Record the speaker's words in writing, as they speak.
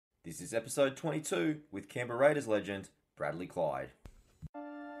This is episode 22 with Canberra Raiders legend Bradley Clyde.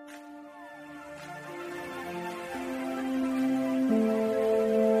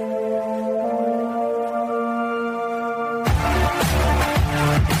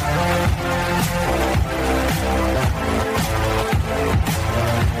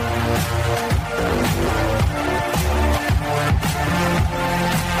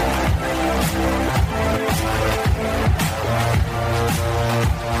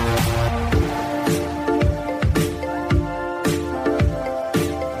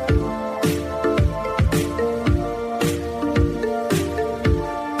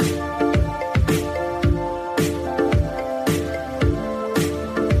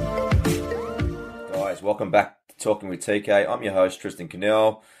 Welcome back to Talking with TK. I'm your host, Tristan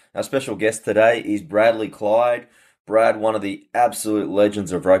Cannell. Our special guest today is Bradley Clyde. Brad, one of the absolute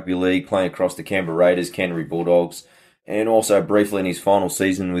legends of rugby league, playing across the Canberra Raiders, Canterbury Bulldogs, and also briefly in his final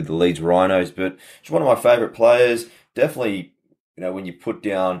season with the Leeds Rhinos. But he's one of my favourite players. Definitely, when you put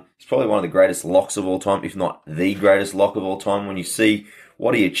down, he's probably one of the greatest locks of all time, if not the greatest lock of all time. When you see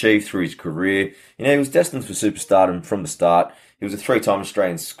what he achieved through his career, he was destined for superstardom from the start. He was a three-time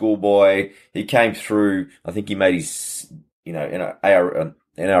Australian schoolboy. He came through, I think he made his, NRL,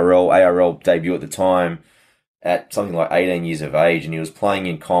 ARL debut at the time at something like 18 years of age. And he was playing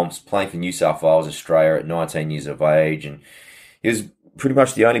in comps, playing for New South Wales, Australia at 19 years of age. And he was pretty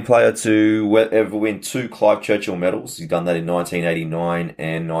much the only player to ever win 2 Clive Churchill medals. He's done that in 1989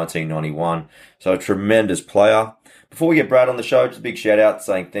 and 1991. So a tremendous player. Before we get Brad on the show, just a big shout out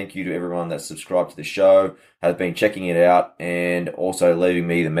saying thank you to everyone that's subscribed to the show, has been checking it out, and also leaving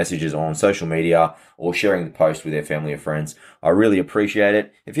me the messages on social media or sharing the post with their family or friends. I really appreciate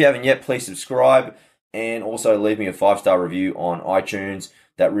it. If you haven't yet, please subscribe and also leave me a 5-star review on iTunes.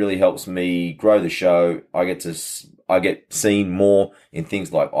 That really helps me grow the show. I get seen more in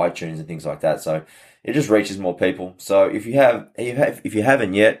things like iTunes and things like that. So it just reaches more people. So if you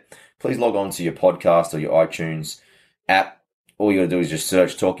haven't yet, please log on to your podcast or your iTunes app. All you got to do is just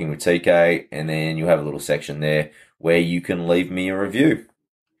search Talking with TK, and then you'll have a little section there where you can leave me a review.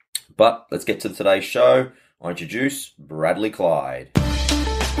 But let's get to today's show. I introduce Bradley Clyde.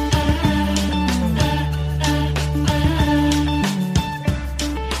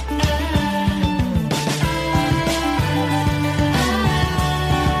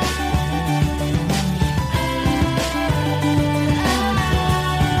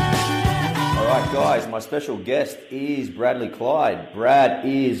 Guys, my special guest is Bradley Clyde. Brad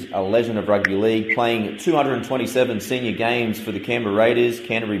is a legend of rugby league, playing 227 senior games for the Canberra Raiders,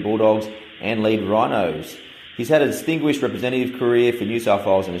 Canterbury Bulldogs and Leeds Rhinos. He's had a distinguished representative career for New South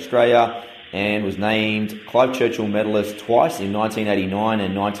Wales and Australia and was named Clive Churchill medalist twice in 1989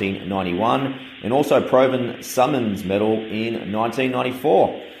 and 1991, and also Provan Summons medal in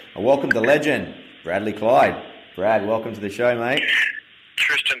 1994. I welcome the legend, Bradley Clyde. Brad, welcome to the show, mate.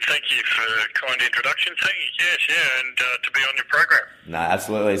 Tristan, thank you for a kind introduction. Thank you. Yes, and to be on your program. No,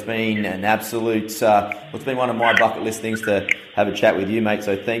 absolutely. It's been an absolute, it's been one of my bucket list things to have a chat with you, mate,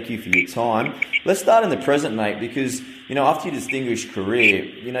 so thank you for your time. Let's start in the present, mate, because, after your distinguished career,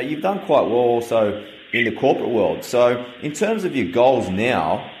 you've done quite well also in the corporate world. So in terms of your goals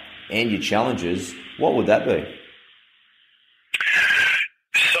now and your challenges, what would that be?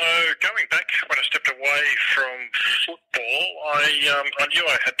 So going back, when I stepped away from football, I knew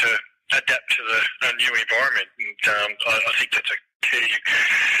I had to adapt to the new environment, and I think that's a key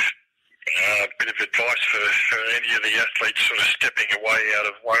bit of advice for any of the athletes sort of stepping away out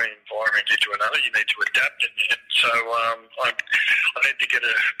of one environment into another. You need to adapt, and so I need to get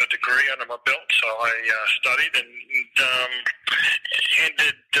a degree under my belt, so I studied and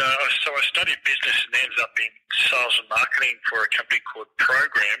so I studied business and ended up in sales and marketing for a company called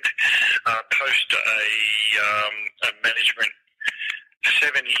Programmed, post a management,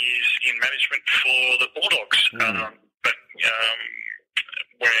 7 years in management for the Bulldogs. But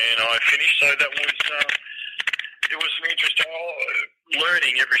when I finished, so that was it was some interesting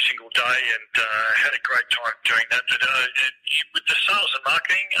learning every single day, and had a great time doing that. But, with the sales and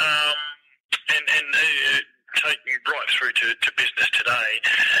marketing, and taking right through to business today,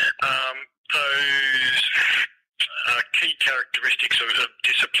 those key characteristics of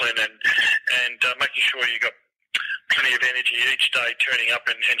discipline and making sure you got plenty of energy each day, turning up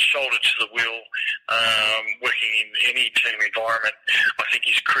and shoulder to the wheel, working in any team environment, I think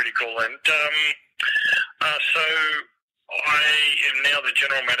is critical. And so I am now the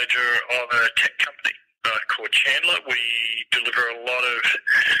general manager of a tech company called Chandler. We deliver a lot of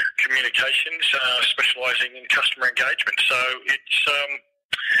communications, specialising in customer engagement. So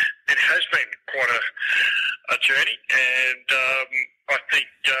it has been quite a journey, and I think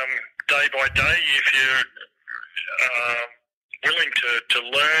day by day, if you're willing to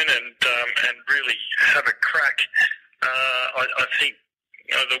learn and really have a crack, I think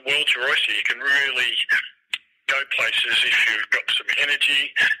the world's your oyster. You can really go places if you've got some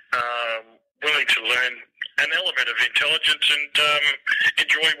energy, willing to learn an element of intelligence and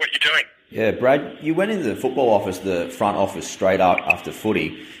enjoy what you're doing. Yeah, Brad, you went into the football office, the front office, straight up after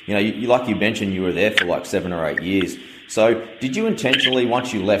footy. You know, you like you mentioned, you were there for like 7 or 8 years. So did you intentionally,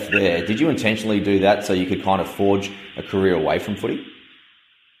 once you left there, did you intentionally do that so you could kind of forge a career away from footy?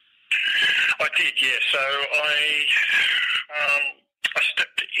 I did, yeah. So I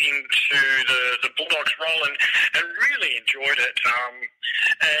stepped into the Bulldogs role and really enjoyed it.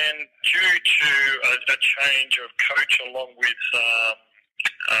 And due to a change of coach along with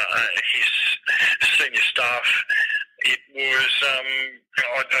his senior staff, it was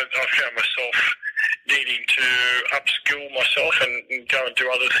I found myself needing to upskill myself and go and do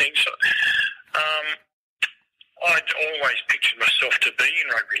other things. So, I'd always pictured myself to be in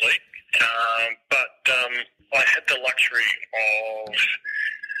rugby league, but I had the luxury of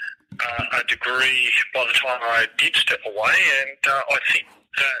a degree by the time I did step away, and I think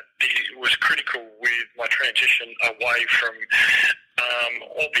that it was critical with my transition away from,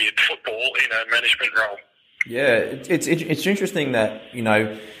 albeit football, in a management role. Yeah, it's interesting that, you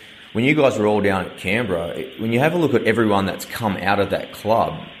know, when you guys were all down at Canberra, when you have a look at everyone that's come out of that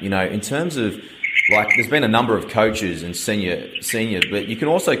club, you know, in terms of, like, there's been a number of coaches and senior, but you can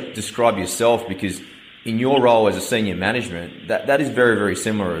also describe yourself, because in your role as a senior management, that is very, very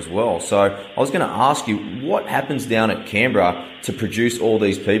similar as well. So I was going to ask you, what happens down at Canberra to produce all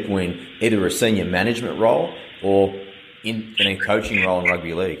these people in either a senior management role or in a coaching role in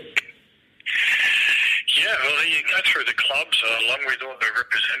rugby league? Yeah, well, you go through the clubs along with all the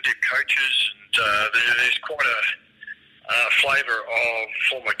representative coaches, and there's quite a flavour of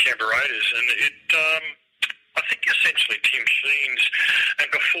former Canberra Raiders, and I think essentially Tim Sheens,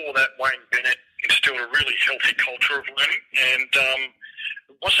 and before that Wayne Bennett, instilled a really healthy culture of learning, and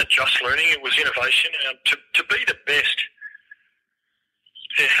it wasn't just learning, it was innovation. And to be the best,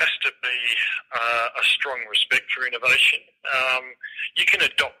 there has to be a strong respect for innovation. You can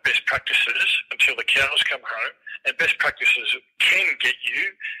adopt best practices until the cows come home, and best practices can get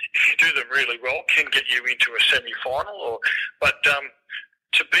you, if you do them really well, can get you into a semi-final. But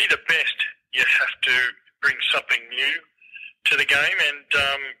to be the best, you have to bring something new to the game, and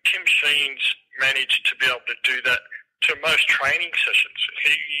Tim Sheens managed to be able to do that to most training sessions.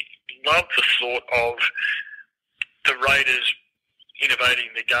 He loved the thought of the Raiders innovating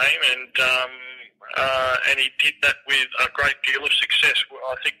the game, and he did that with a great deal of success.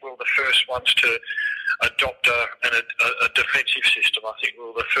 I think we were the first ones to adopt a defensive system. I think we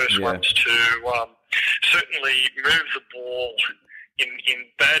were the first ones to certainly move the ball in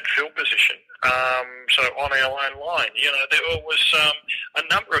bad field position. So on our own line, you know, there was a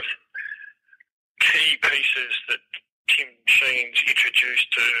number of key pieces that Tim Sheens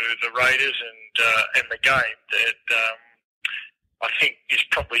introduced to the Raiders and the game that I think is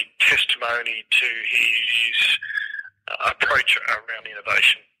probably testimony to his approach around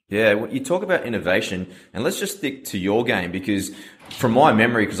innovation. Yeah, well, you talk about innovation, and let's just stick to your game, because from my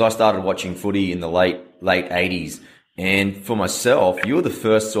memory, because I started watching footy in the late 80s, and for myself, you were the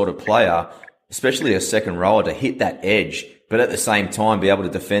first sort of player, especially a second rower, to hit that edge, but at the same time be able to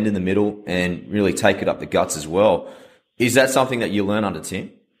defend in the middle and really take it up the guts as well. Is that something that you learn under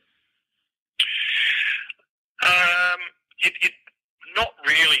Tim? Not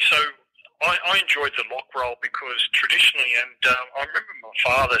really. So I enjoyed the lock role because traditionally, and I remember my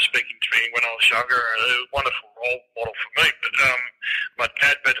father speaking to me when I was younger, a wonderful role model for me, but my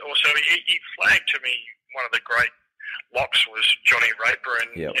dad, but also he flagged to me one of the great locks was Johnny Raper,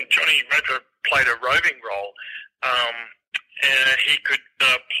 and Johnny Raper played a roving role. And he could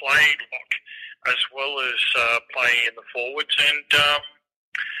play lock as well as play in the forwards, and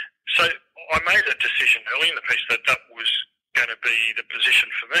so I made a decision early in the piece that was going to be the position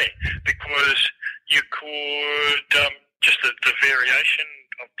for me, because you could just the variation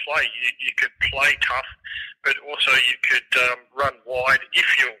of play. You could play tough, but also you could run wide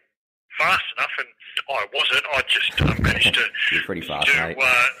if you're fast enough, and I wasn't. I just managed to You're pretty fast, mate.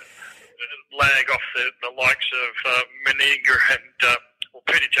 Lag off the likes of Meninga and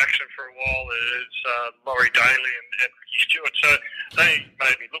Peter Jackson for a while. There's Laurie Daly and Ricky Stewart. So they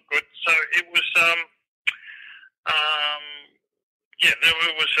made me look good. So it was, it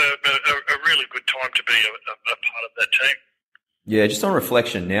was a really good time to be a part of that team. Yeah, just on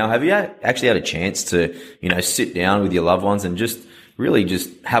reflection now, have you actually had a chance to, you know, sit down with your loved ones and just really just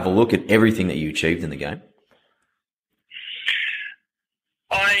have a look at everything that you achieved in the game?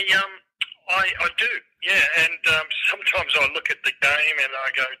 I do, yeah. And sometimes I look at the game and I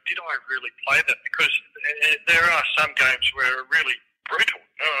go, did I really play that? Because there are some games where are really brutal.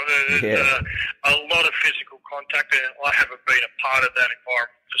 There's a lot of physical contact, and I haven't been a part of that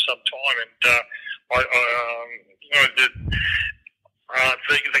environment for some time. And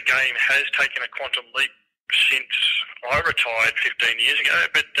the game has taken a quantum leap since I retired 15 years ago,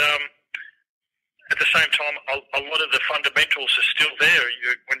 but at the same time, a lot of the fundamentals are still there.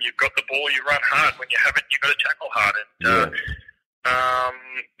 When you've got the ball, you run hard. When you haven't, you've got to tackle hard. And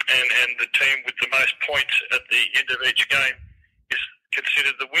the team with the most points at the end of each game is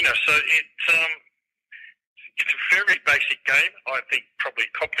considered the winner. So it's a very basic game. I think probably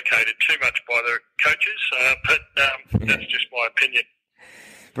complicated too much by the coaches, but that's just my opinion.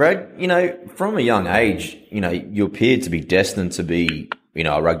 Brad, from a young age, you appeared to be destined to be,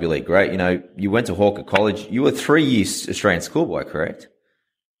 a rugby league great. You went to Hawker College. You were 3 years Australian schoolboy, correct?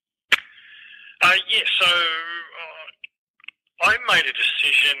 Yeah, so I made a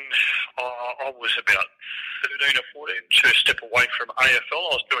decision, I was about 13 or 14, to step away from AFL.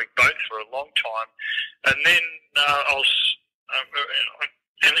 I was doing both for a long time. And then I was,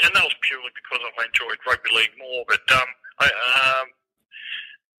 and that was purely because I enjoyed rugby league more. But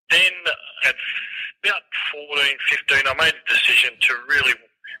then at about 14, 15, I made a decision to really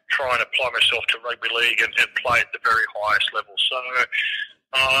try and apply myself to rugby league and play at the very highest level. So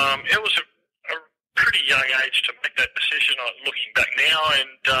it was a pretty young age to make that decision. Looking back now,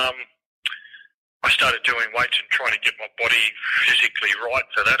 and I started doing weights and trying to get my body physically right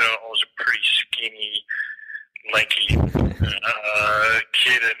for that. I was a pretty skinny, lanky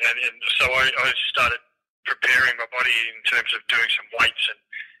kid, and so I started preparing my body in terms of doing some weights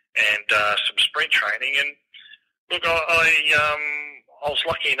and some sprint training. And look, I was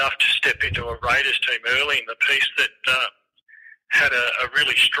lucky enough to step into a Raiders team early in the piece that had a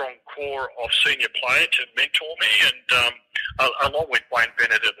really strong core of senior player to mentor me, and along with Wayne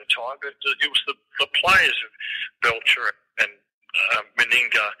Bennett at the time. But it was the players of Belcher and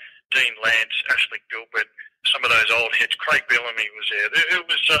Meninga, Dean Lance, Ashley Gilbert, some of those old heads. Craig Bellamy was there. It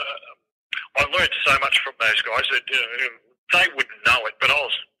was I learned so much from those guys that they wouldn't know it, but I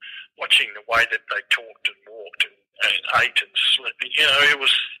was watching the way that they talked and walked and ate and slept.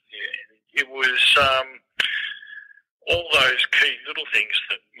 It was all those key little things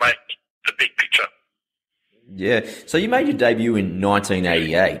that make the big picture. Yeah. So you made your debut in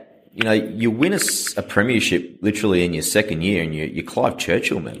 1988. You win a premiership literally in your second year, and you're Clive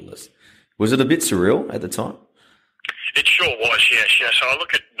Churchill medalist. Was it a bit surreal at the time? It sure was, yes. So I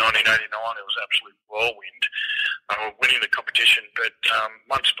look at 1989, it was absolute whirlwind, winning the competition. But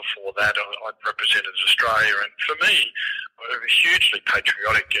months before that, I'd represented Australia. And for me, it was hugely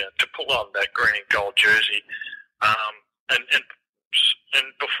patriotic to pull on that green and gold jersey. And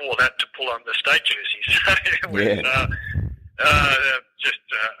before that, to pull on the state jersey. So it was just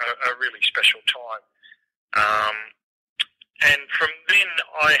a really special time. And from then,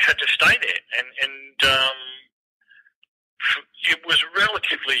 I had to stay there. And it was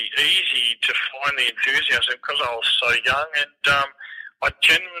relatively easy to find the enthusiasm because I was so young, and I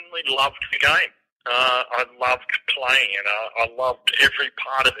genuinely loved the game. I loved playing, and I loved every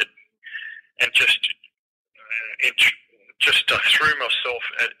part of it, and just threw myself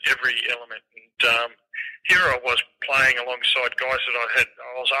at every element. And here I was playing alongside guys that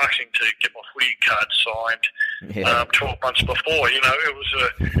I was asking to get my footy card signed 12 months before. It was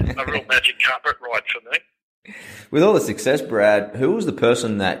a real magic carpet ride for me. With all the success, Brad, who was the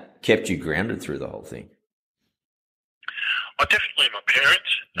person that kept you grounded through the whole thing? Definitely my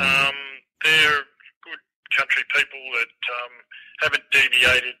parents. They're good country people that haven't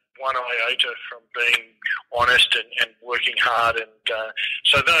deviated one iota from being honest and working hard. And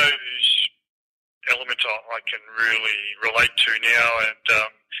so those elements I can really relate to now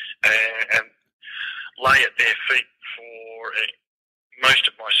and lay at their feet for most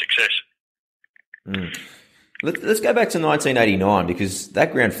of my success. Let's go back to 1989, because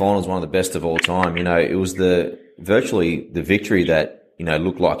that grand final is one of the best of all time. It was virtually the victory that,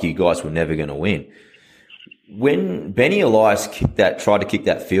 looked like you guys were never going to win. When Benny Elias tried to kick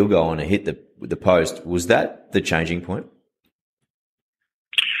that field goal and it hit the post, was that the changing point?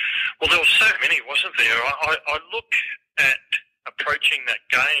 Well, there were so many, wasn't there? I look at approaching that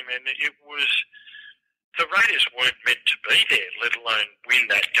game, and it was, the Raiders weren't meant to be there, let alone win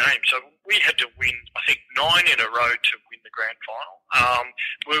that game. So we had to win, I think, 9 in a row to win the grand final.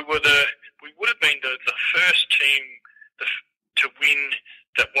 We would have been the first team to win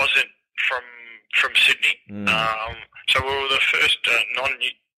that wasn't from Sydney. So we were the first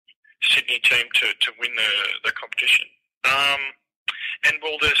non-Sydney team to win the competition. and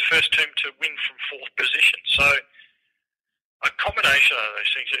well, there's first team to win from fourth position. So a combination of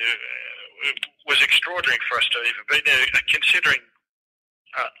those things was extraordinary for us to even be there, considering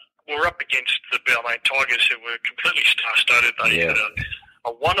we're up against the Balmain Tigers, who were completely star-studded. They had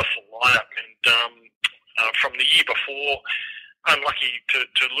a wonderful lineup, and from the year before, unlucky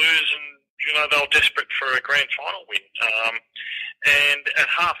to lose, and they were desperate for a grand final win. And at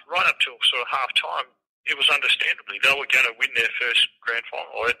right up till sort of half time, it was understandably they were going to win their first grand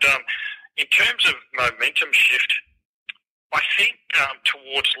final. In terms of momentum shift, I think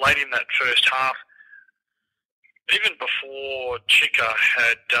towards late in that first half, even before Chika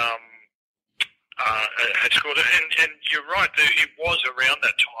had scored, and you're right, it was around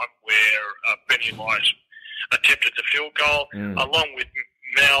that time where Benny Elias attempted the field goal, along with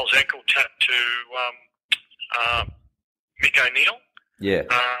Mal's ankle tap to Mick O'Neill. Yeah.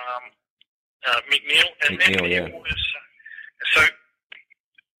 Mick Neal. And Mick then Neal, it was... So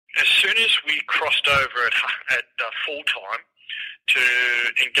as soon as we crossed over at full time to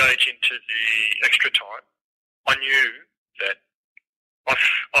engage into the extra time, I knew that I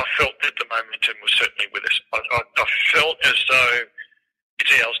felt that the momentum was certainly with us. I felt as though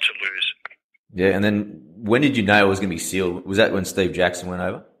it's ours to lose. Yeah, and then when did you know it was going to be sealed? Was that when Steve Jackson went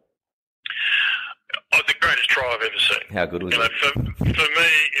over? Oh, the greatest try I've ever seen. How good was it? For me,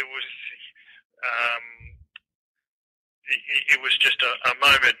 it was just a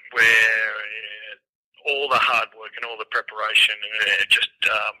moment where all the hard work and all the preparation just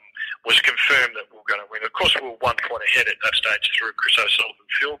was confirmed that we were going to win. Of course, we were 1 point ahead at that stage through a Chris O'Sullivan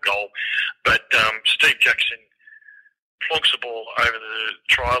field goal, but Steve Jackson plonks the ball over the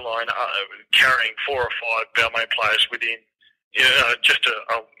try line, carrying 4 or 5 Balmain players within. Just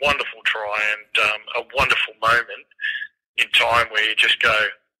a wonderful try and a wonderful moment in time where you just go,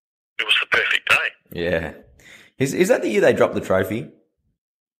 it was the perfect day. Yeah. Is that the year they dropped the trophy?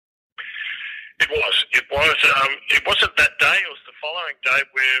 It was. It wasn't that day. It was the following day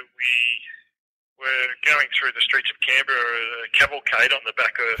where we were going through the streets of Canberra, a cavalcade on the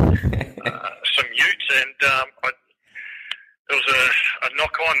back of some utes, and there was a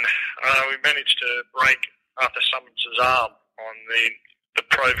knock-on. We managed to break Arthur Summons' arm on the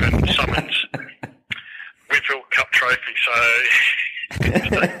Proven Summons Whitfield Cup trophy. So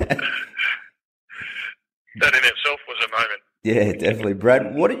that in itself was a moment. Yeah, definitely.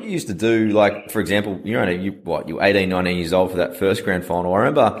 Brad, what did you used to do? Like, for example, you're 18, 19 years old for that first grand final. I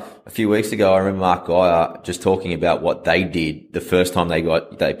remember a few weeks ago, Mark Geyer just talking about what they did the first time they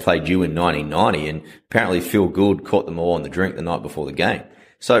played you in 1990, and apparently Phil Gould caught them all on the drink the night before the game.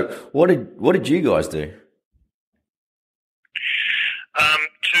 So what did you guys do?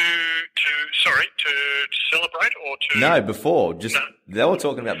 To celebrate or to... No, before. They were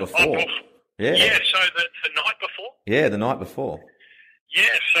talking about before. Yeah. Yeah, so the night before? Yeah, the night before.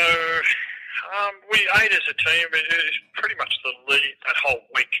 Yeah, so we ate as a team. It was pretty much the lead that whole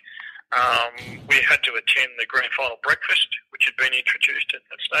week. We had to attend the grand final breakfast, which had been introduced at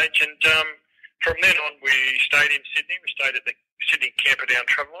that stage. And from then on, we stayed in Sydney. We stayed at the Sydney Camperdown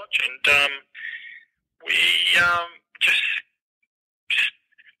Travelodge. And we just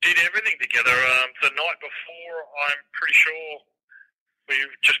did everything together. The night before, I'm pretty sure we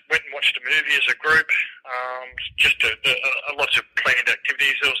just went and watched a movie as a group. Just a lots of planned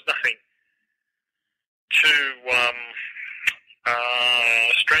activities. There was nothing too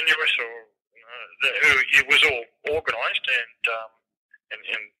strenuous, or it was all organised and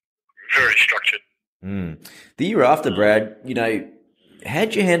very structured. The year after, Brad,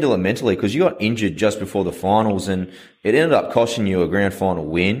 how'd you handle it mentally? Because you got injured just before the finals, and it ended up costing you a grand final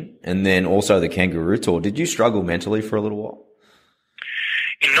win, and then also the Kangaroo Tour. Did you struggle mentally for a little while?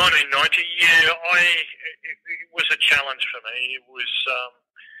 In 1990, it was a challenge for me. It was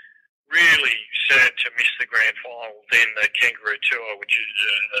really sad to miss the grand final, then the Kangaroo Tour, which is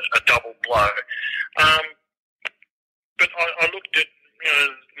a double blow. But I looked at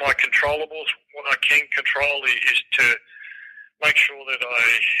my controllables. What I can control is to make sure that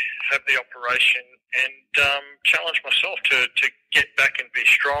I have the operation and challenge myself to get back and be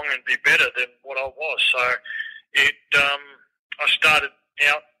strong and be better than what I was. So I started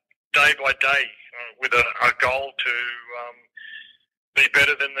out day by day with a goal to be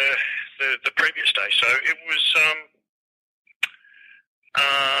better than the previous day. So it was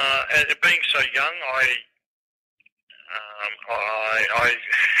being so young. I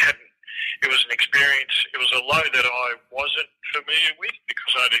hadn't. It was an experience. It was a low that I wasn't familiar with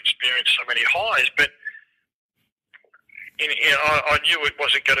because I'd experienced so many highs. But I knew it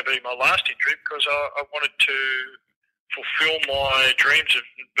wasn't going to be my last injury because I wanted to fulfill my dreams of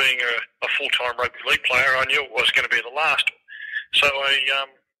being a full-time rugby league player. I knew it was going to be the last. So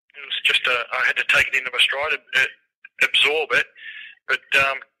it was just I had to take it into my stride, absorb it, but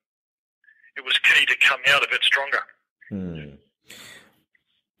it was key to come out of it stronger.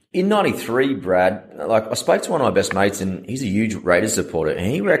 In '93, Brad, like I spoke to one of my best mates, and he's a huge Raiders supporter, and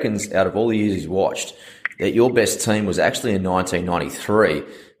he reckons out of all the years he's watched, that your best team was actually in 1993,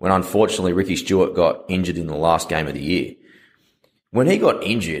 when unfortunately Ricky Stewart got injured in the last game of the year. When he got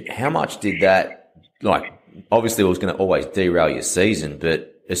injured, how much did that, like, obviously it was going to always derail your season,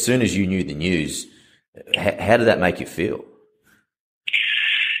 but as soon as you knew the news, how did that make you feel?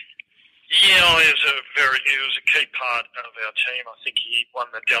 Yeah, it was a key part of our team. I think he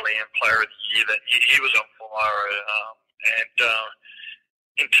won the Dally M Player of the Year. That he was on fire, and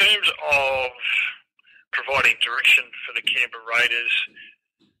in terms of providing direction for the Canberra Raiders,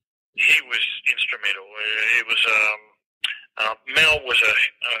 he was instrumental. It was Mel was a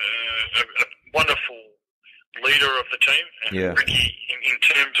wonderful leader of the team, and Ricky, in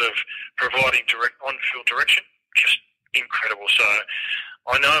terms of providing direct on-field direction, just incredible. So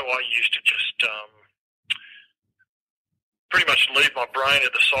I know I used to just pretty much leave my brain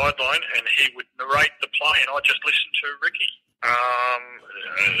at the sideline, and he would narrate the play, and I just listened to Ricky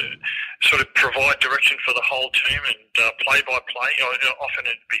sort of provide direction for the whole team, and play by play. Often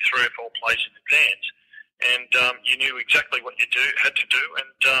it'd be 3 or 4 plays in advance, and you knew exactly what you had to do. And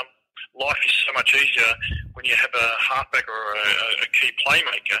life is so much easier when you have a halfback or a key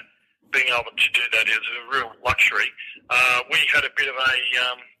playmaker. Being able to do that is a real luxury. We had a bit of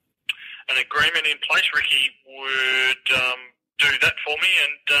an agreement in place. Ricky would do that for me,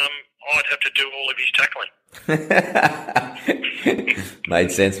 and I'd have to do all of his tackling.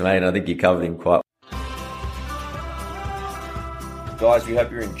 Made sense, mate. I think you covered him quite. Guys, we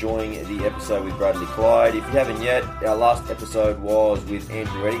hope you're enjoying the episode with Bradley Clyde. If you haven't yet, our last episode was with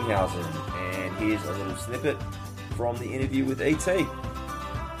Andrew Eddinghausen, and here's a little snippet from the interview with ET.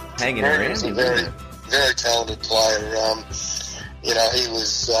 Hanging around. He's a very, very talented player. He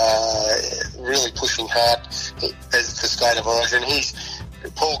was really pushing hard as the state of origin.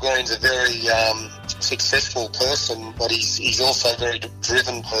 Paul Green's a very successful person, but he's also a very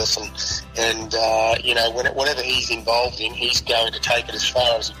driven person. And, whatever he's involved in, he's going to take it as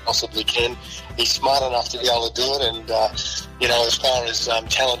far as he possibly can. He's smart enough to be able to do it. And, as far as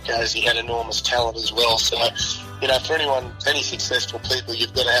talent goes, he had enormous talent as well. So, for any successful people,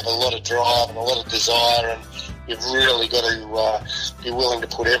 you've got to have a lot of drive and a lot of desire, and you've really got to be willing to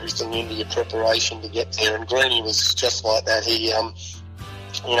put everything into your preparation to get there. And Greenie was just like that. He,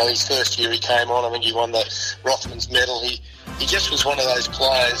 his first year he came on, I mean, he won the Rothmans medal. He just was one of those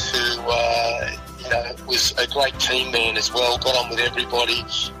players who, was a great team man as well, got on with everybody,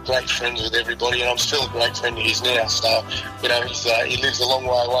 great friends with everybody, and I'm still a great friend of his now. So, he lives a long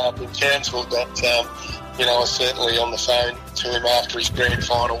way up in Townsville, but, I was certainly on the phone to him after his grand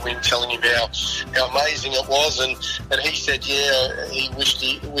final win, telling him how amazing it was, and he said, he wished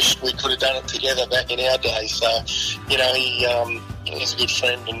we could have done it together back in our day. So, he's a good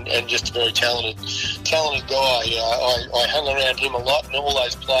friend and just a very talented guy. I hung around him a lot, and all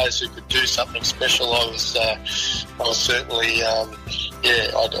those players who could do something special, I was certainly, I'd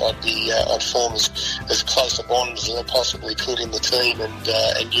form as close a bond as I possibly could in the team, and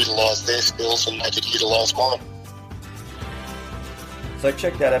utilise their skills, and they could utilise mine. So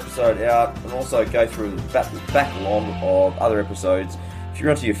check that episode out, and also go through the backlog of other episodes. If you're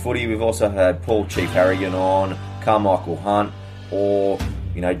onto your footy, we've also had Paul Chief Harrigan on, Carmichael Hunt, or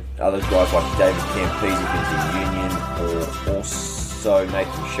other guys like David Campese from the Union, or also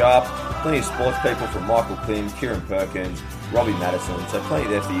Nathan Sharp. Plenty of sports people from Michael Klim, Kieran Perkins, Robbie Madison. So plenty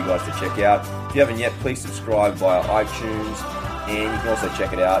there for you guys to check out. If you haven't yet, please subscribe via iTunes, and you can also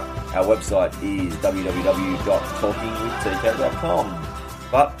check it out. Our website is www.talkingwithtk.com.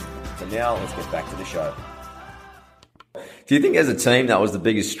 But for now, let's get back to the show. Do you think as a team that was the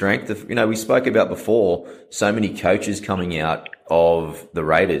biggest strength? We spoke about before, so many coaches coming out of the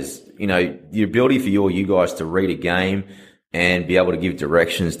Raiders. The ability for you guys to read a game and be able to give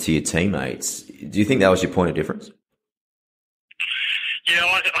directions to your teammates. Do you think that was your point of difference? Yeah,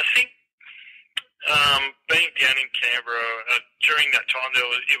 I think being down in Canberra during that time, there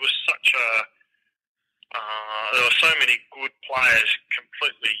were so many good players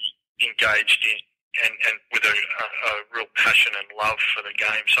completely engaged in and with a real passion and love for the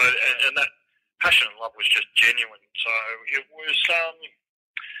game. So, and that passion and love was just genuine. So it was,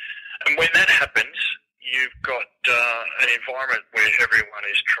 and when that happens, you've got an environment where everyone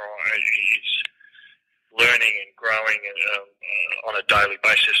is learning and growing on a daily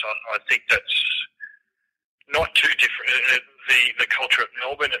basis. I think that's not too different. The culture at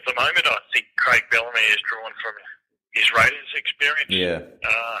Melbourne at the moment, I think Craig Bellamy is drawn from his Raiders experience. Yeah.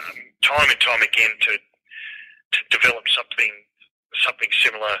 Time and time again to develop something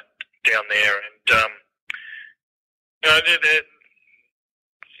similar down there, and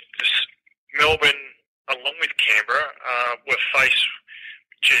Melbourne, along with Canberra, were faced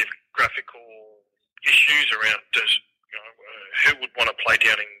with geographical issues around who would want to play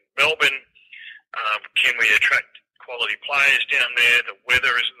down in Melbourne. Can we attract quality players down there? The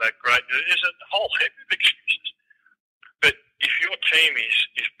weather isn't that great. There's a whole heap of excuses. But if your team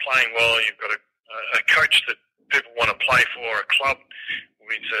is playing well, you've got a coach that people want to play for, a club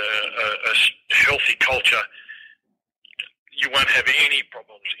with a healthy culture, you won't have any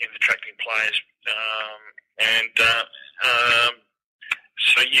problems in attracting players.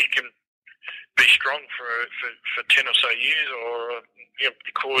 So you can be strong for 10 or so years, or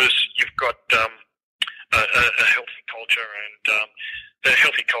because you've got a healthy culture, and the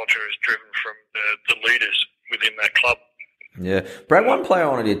healthy culture is driven from the leaders within that club. Yeah. Brad, one player I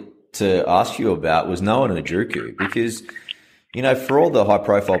wanted to ask you about was Noah Njoku, because, for all the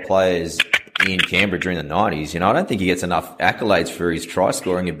high-profile players in Canberra during the 90s, I don't think he gets enough accolades for his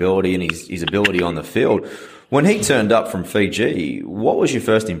try-scoring ability and his ability on the field. When he turned up from Fiji, what was your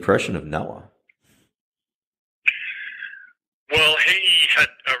first impression of Noah? Well, he had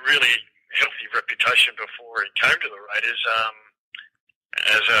a really healthy reputation before he came to the Raiders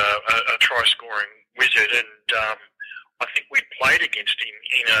as a try-scoring wizard, and I think we played against him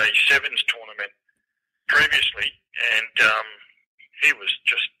in a sevens tournament previously, and he was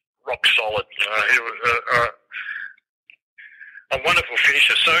just rock solid. He was a wonderful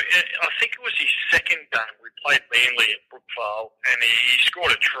finisher. So I think it was his second game. We played Manly at Brookvale, and he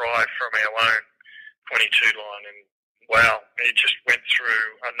scored a try from our own 22 line, and wow, he just went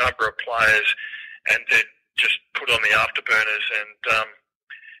through a number of players and then just put on the afterburners, and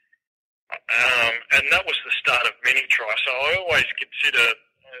that was the start of many tries. So I always consider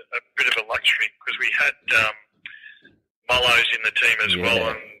a bit of a luxury, because we had Mullows in the team as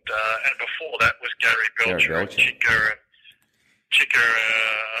well, and before that was Gary Belcher. And Chicker,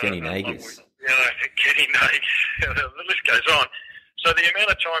 Kenny Nagus. Kenny Nagus. The list goes on. So the amount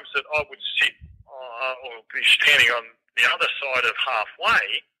of times that I would sit or be standing on the other side of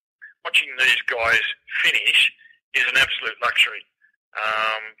halfway, watching these guys finish, is an absolute luxury.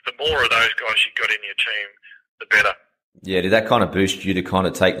 The more of those guys you got in your team, the better. Yeah, did that kind of boost you to kind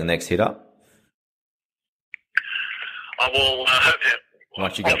of take the next hit up?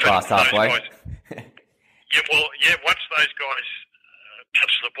 Once you got past halfway? Once those guys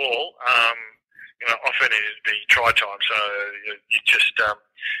touch the ball, often it'd be try time, so you just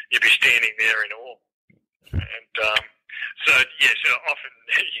you'd be standing there in awe. And so often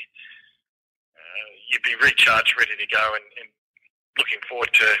you'd be recharged, ready to go, and looking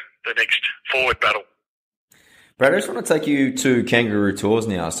forward to the next forward battle. Brad, I just want to take you to Kangaroo Tours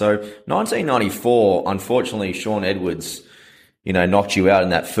now. So 1994, unfortunately, Shaun Edwards, knocked you out in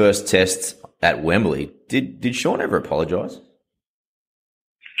that first test at Wembley. Did Shaun ever apologise?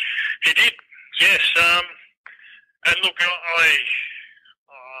 He did, yes. And look,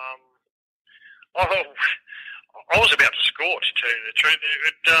 I was about to score, to tell you the truth.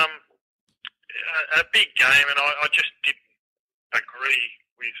 A big game, and I just didn't agree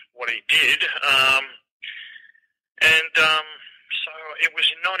with what he did. So it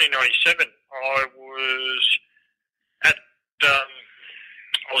was in 1997. I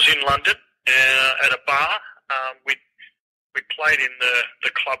was in London at a bar. We played in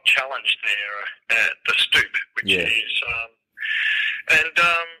the club challenge there at the Stoop, which is.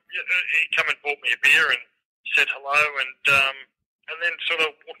 He come and bought me a beer and said hello, and then sort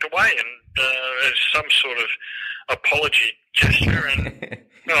of walked away, and as some sort of apology gesture. And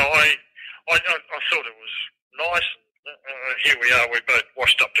I thought it was nice. Here we are, we're both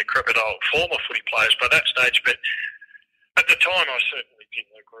washed up, decrepit old former footy players by that stage, but at the time I certainly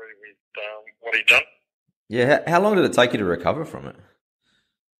didn't agree with what he'd done. Yeah, how long did it take you to recover from it?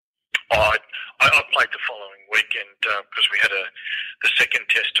 I played the following weekend because we had the second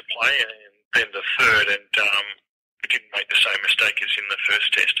test to play and then the third, and we didn't make the same mistake as in the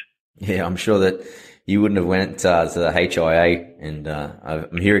first test. Yeah, I'm sure that you wouldn't have went to the HIA, and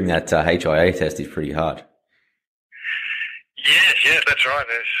I'm hearing that HIA test is pretty hard. Yeah, that's right.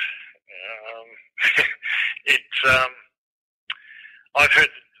 I've heard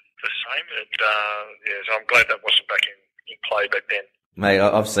the same. So I'm glad that wasn't back in play back then. Mate,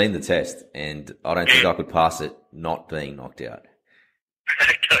 I've seen the test, and I don't think I could pass it not being knocked out.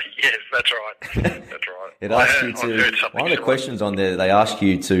 Yes, that's right. That's right. It asks you to. One of the questions on there, they ask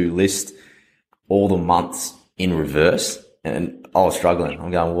you to list all the months in reverse, and I was struggling. I'm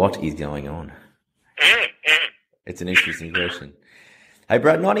going, what is going on? It's an interesting question. Hey,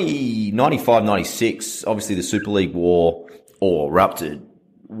 Brad, 95, 96, obviously the Super League war all erupted.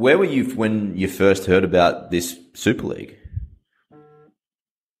 Where were you when you first heard about this Super League?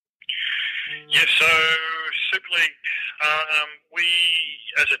 Yeah, so Super League, we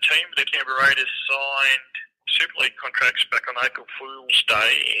as a team, the Canberra Raiders, signed Super League contracts back on April Fool's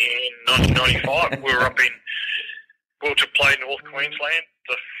Day in 1995. We were up in to play North Queensland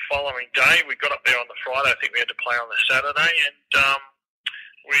the following day. We got up there on the Friday. I think we had to play on the Saturday, and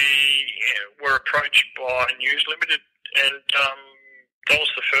we were approached by News Limited, and that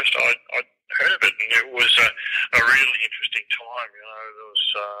was the first I'd heard of it, and it was a really interesting time. You know, there was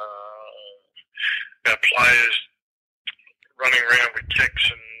our players running around with checks,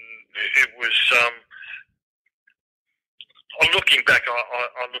 and it was. Looking back,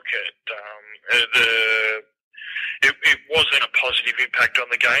 I look at it wasn't a positive impact on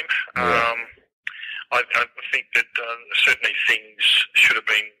the game. Yeah. I think that certainly things should have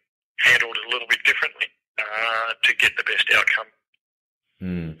been handled a little bit differently to get the best outcome.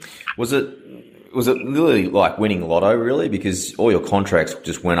 Was it really like winning lotto, really? Because all your contracts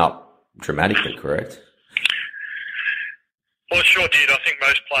just went up dramatically, correct? Well, it sure did. I think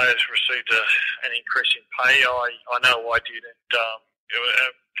most players received an increase in pay. I know I did, and it was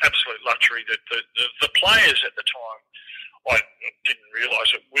an absolute luxury that the players at the time, I didn't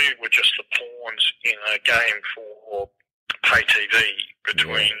realise that we were just the pawns in a game for pay TV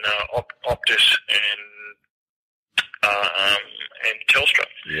between Optus and Telstra.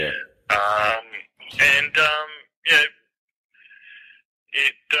 Yeah.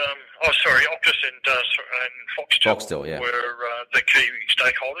 Optus and Foxtel, yeah, were the key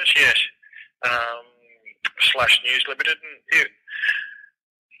stakeholders. Yes, / News Limited,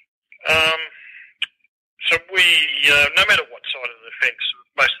 and so we, no matter what side of the fence,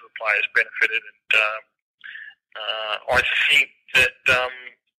 most of the players benefited, and I think that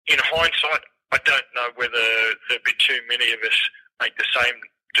in hindsight, I don't know whether there'd be too many of us make the same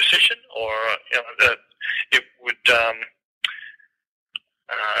decision, or it would.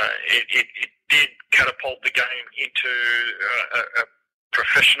 It did catapult the game into a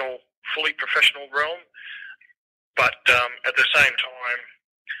fully professional realm, but at the same time,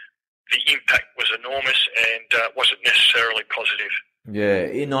 the impact was enormous and wasn't necessarily positive. Yeah,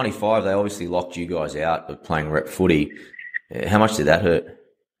 in 95, they obviously locked you guys out of playing rep footy. How much did that hurt?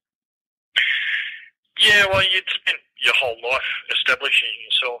 Yeah, well, you'd spent your whole life establishing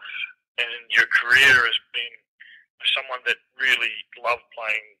yourself, and your career has been someone that really loved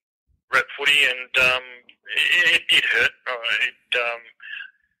playing rep footy, and it did hurt.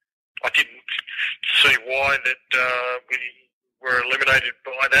 I didn't see why that we were eliminated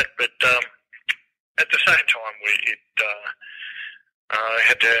by that, but at the same time,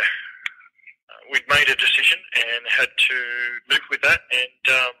 we'd made a decision and had to live with that, and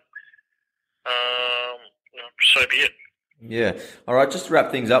so be it. Yeah. All right, just to wrap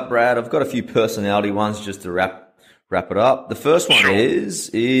things up, Brad, I've got a few personality ones just to wrap it up. The first one is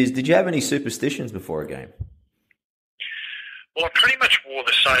did you have any superstitions before a game? Well, I pretty much wore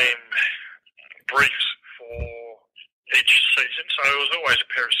the same briefs for each season, so it was always a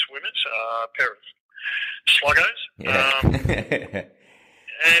pair of swimmers, a pair of sluggos. Yeah.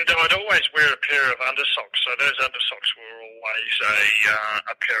 And I'd always wear a pair of undersocks, so those undersocks were always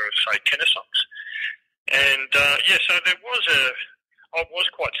a pair of, say, tennis socks. And, so I was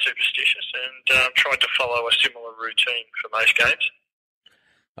quite superstitious and tried to follow a similar routine for most games.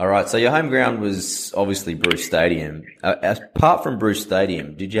 All right, so your home ground was obviously Bruce Stadium. Apart from Bruce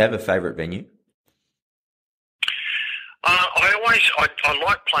Stadium, did you have a favourite venue? I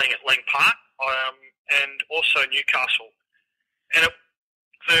liked playing at Lang Park and also Newcastle. And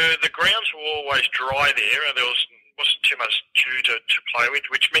the grounds were always dry there, and there wasn't too much dew to play with,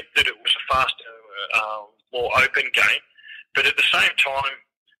 which meant that it was a faster, more open game. But at the same time,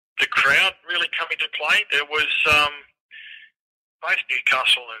 the crowd really come into play. There was both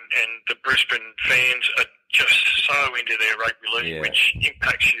Newcastle and the Brisbane fans are just so into their rugby league, Yeah. which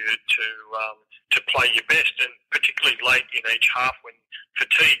impacts you to play your best, and particularly late in each half when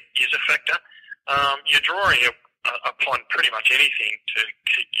fatigue is a factor. You're drawing upon pretty much anything to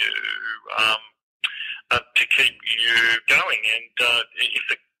keep you going, and if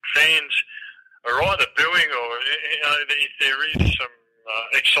the fans are either booing or if there is some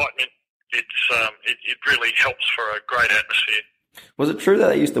excitement, it really helps for a great atmosphere. Was it true that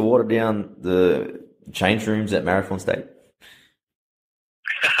they used to water down the change rooms at Marathon Stadium?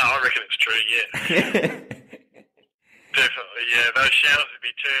 I reckon it's true, yeah. Definitely, yeah. Those showers would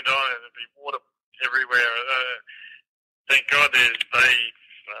be turned on and there'd be water everywhere. Thank God they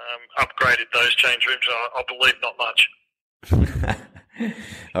upgraded those change rooms, I believe not much.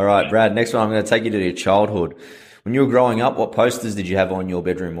 All right, Brad, next one I'm going to take you to your childhood. When you were growing up, what posters did you have on your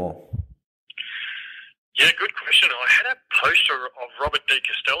bedroom wall? Yeah, good question. I had a poster of Robert De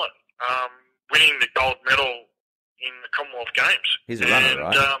Costello winning the gold medal in the Commonwealth Games. He's a runner,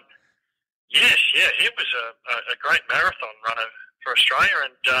 right? Yes, yeah. He was a great marathon runner for Australia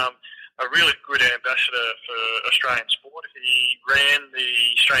and a really good ambassador for Australian sport. He ran the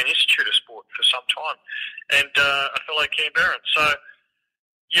Australian Institute of Sport for some time and a fellow Canberran. So,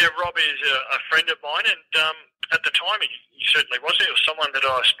 yeah, Rob is a friend of mine and at the time he certainly was. He was someone that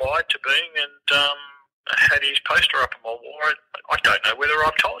I aspired to being and had his poster up on my wall. I don't know whether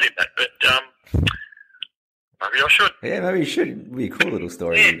I've told him that, but maybe I should. Yeah, maybe you should. It'd be a cool little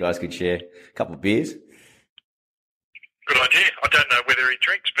story you guys could share. A couple of beers. Good idea. I don't know whether he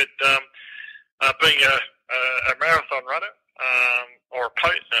drinks, but being a marathon runner or a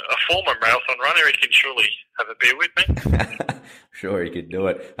former marathon runner, he can surely have a beer with me. Sure, he could do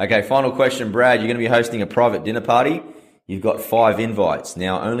it. Okay, final question, Brad. You're going to be hosting a private dinner party. You've got 5 invites.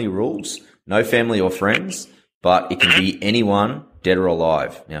 Now, only rules, no family or friends, but it can be anyone, dead or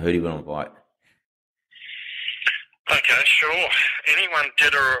alive. Now, who do you want to invite? Okay, sure. Anyone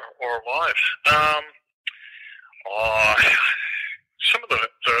dead or alive. Some of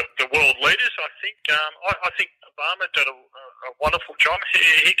the world leaders, I think. I think Obama did a wonderful job.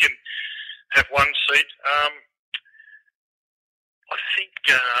 He can have one seat. I think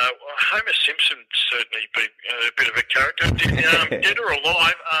Homer Simpson certainly be a bit of a character, dead or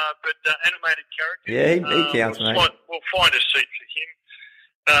alive, but animated character. Yeah, he counts, mate. We'll find a seat for him,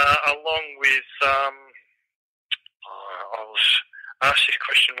 along with. I was asked this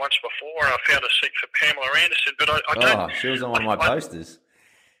question once before. I found a seat for Pamela Anderson, but I don't. She was on one of my posters.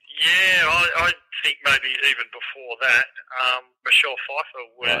 Yeah, I think maybe even before that, Michelle Pfeiffer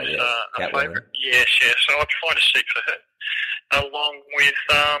was a favourite. Yes, yeah. So I'd find a seat for her, along with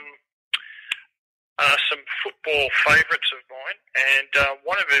some football favourites of mine, and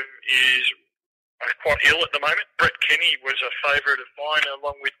one of them is quite ill at the moment. Brett Kenny was a favourite of mine,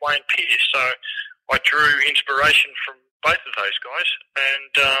 along with Wayne Pearce. So I drew inspiration from both of those guys,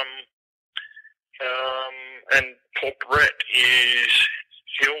 and poor Brett is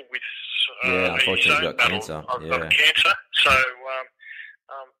ill with unfortunately his own battle cancer. of cancer. So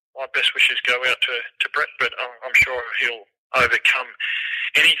my best wishes go out to Brett, but I'm sure he'll overcome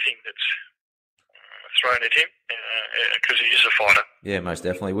anything that's thrown at him because he is a fighter. Yeah, most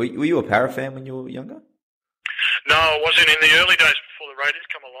definitely. Were you a Para fan when you were younger? No, I wasn't. In the early days before the Raiders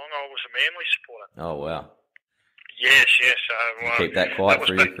come along, I was a Manly supporter. Oh, wow. Yes. So, keep that quiet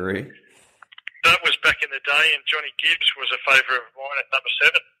for your career? That was back in the day, and Johnny Gibbs was a favourite of mine at number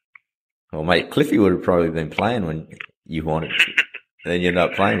 7. Well, mate, Cliffy would have probably been playing when you wanted to. Then you ended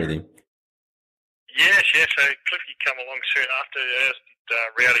up playing with him. Yes. So Cliffy came along soon after, as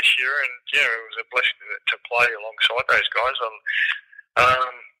did Rowdy Shearer, and it was a blessing to play alongside those guys.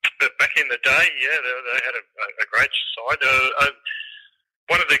 But back in the day, they had a great side.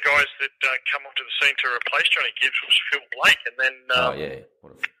 One of the guys that come onto the scene to replace Johnny Gibbs was Phil Blake, and then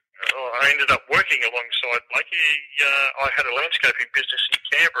I ended up working alongside Blakey. I had a landscaping business in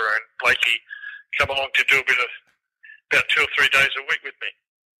Canberra, and Blakey come along to do about 2 or 3 days a week with me.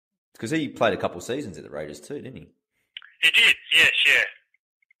 Because he played a couple of seasons at the Raiders too, didn't he? He did, yes, yeah.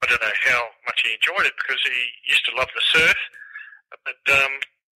 I don't know how much he enjoyed it because he used to love the surf, but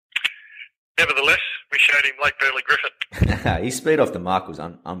nevertheless, we showed him Lake Burley Griffin. His speed off the mark was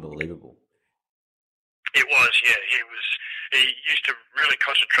unbelievable. It was, yeah. He used to really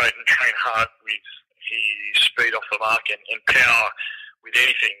concentrate and train hard with his speed off the mark and power with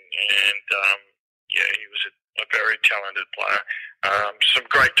anything. And, he was a very talented player. Some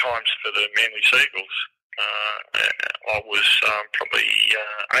great times for the Manly Seagulls. I was probably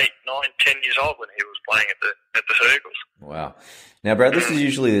 8, 9, 10 years old when he was playing at the Seagulls. Wow. Now, Brad, this is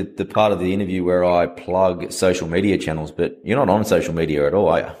usually the part of the interview where I plug social media channels, but you're not on social media at all,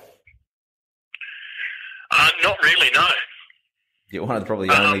 are you? Not really, no. You're one of probably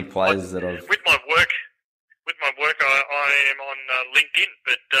the only players that I've... With my work, I am on LinkedIn,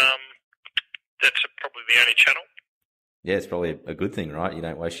 but that's probably the only channel. Yeah, it's probably a good thing, right? You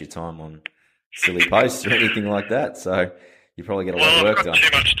don't waste your time on silly posts or anything like that, so you probably get a lot of work done. I've got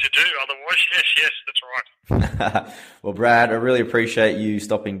too much to do otherwise. Yes, that's right. Well, Brad, I really appreciate you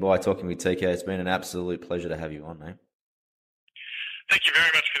stopping by talking with TK. It's been an absolute pleasure to have you on, mate. Thank you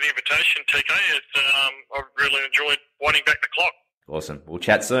very much for the invitation, TK. I really enjoyed winding back the clock. Awesome. We'll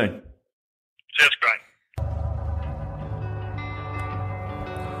chat soon. Sounds great.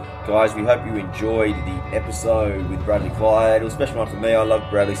 Guys, we hope you enjoyed the episode with Bradley Clyde. It was a special one for me. I loved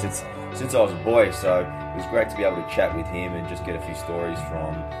Bradley since I was a boy, so it was great to be able to chat with him and just get a few stories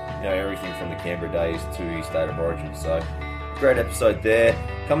from, everything from the Canberra days to his state of origin. So, great episode there.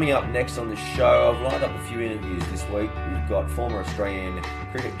 Coming up next on the show, I've lined up a few interviews this week. We've got former Australian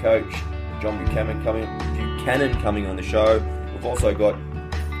cricket coach John Buchanan coming on the show. We've also got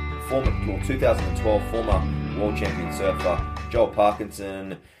 2012 former world champion surfer Joel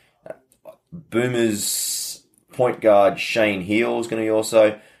Parkinson. Boomers point guard Shane Heal is going to be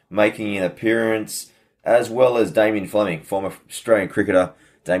also making an appearance, as well as Damien Fleming, former Australian cricketer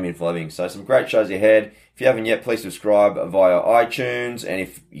Damien Fleming. So some great shows ahead. If you haven't yet, please subscribe via iTunes, and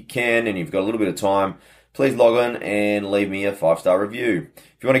if you can and you've got a little bit of time, please log on and leave me a 5-star review.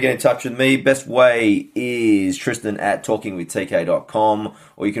 If you want to get in touch with me, best way is Tristan@talkingwithtk.com,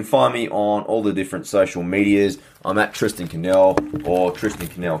 or you can find me on all the different social medias. I'm at Tristan Cannell or Tristan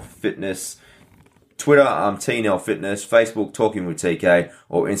Cannell Fitness. Twitter, I'm TNell Fitness. Facebook, Talking with TK,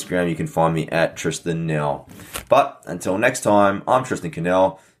 or Instagram, you can find me at Tristan Nell. But until next time, I'm Tristan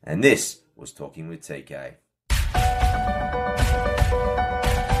Cannell, and this was Talking with TK.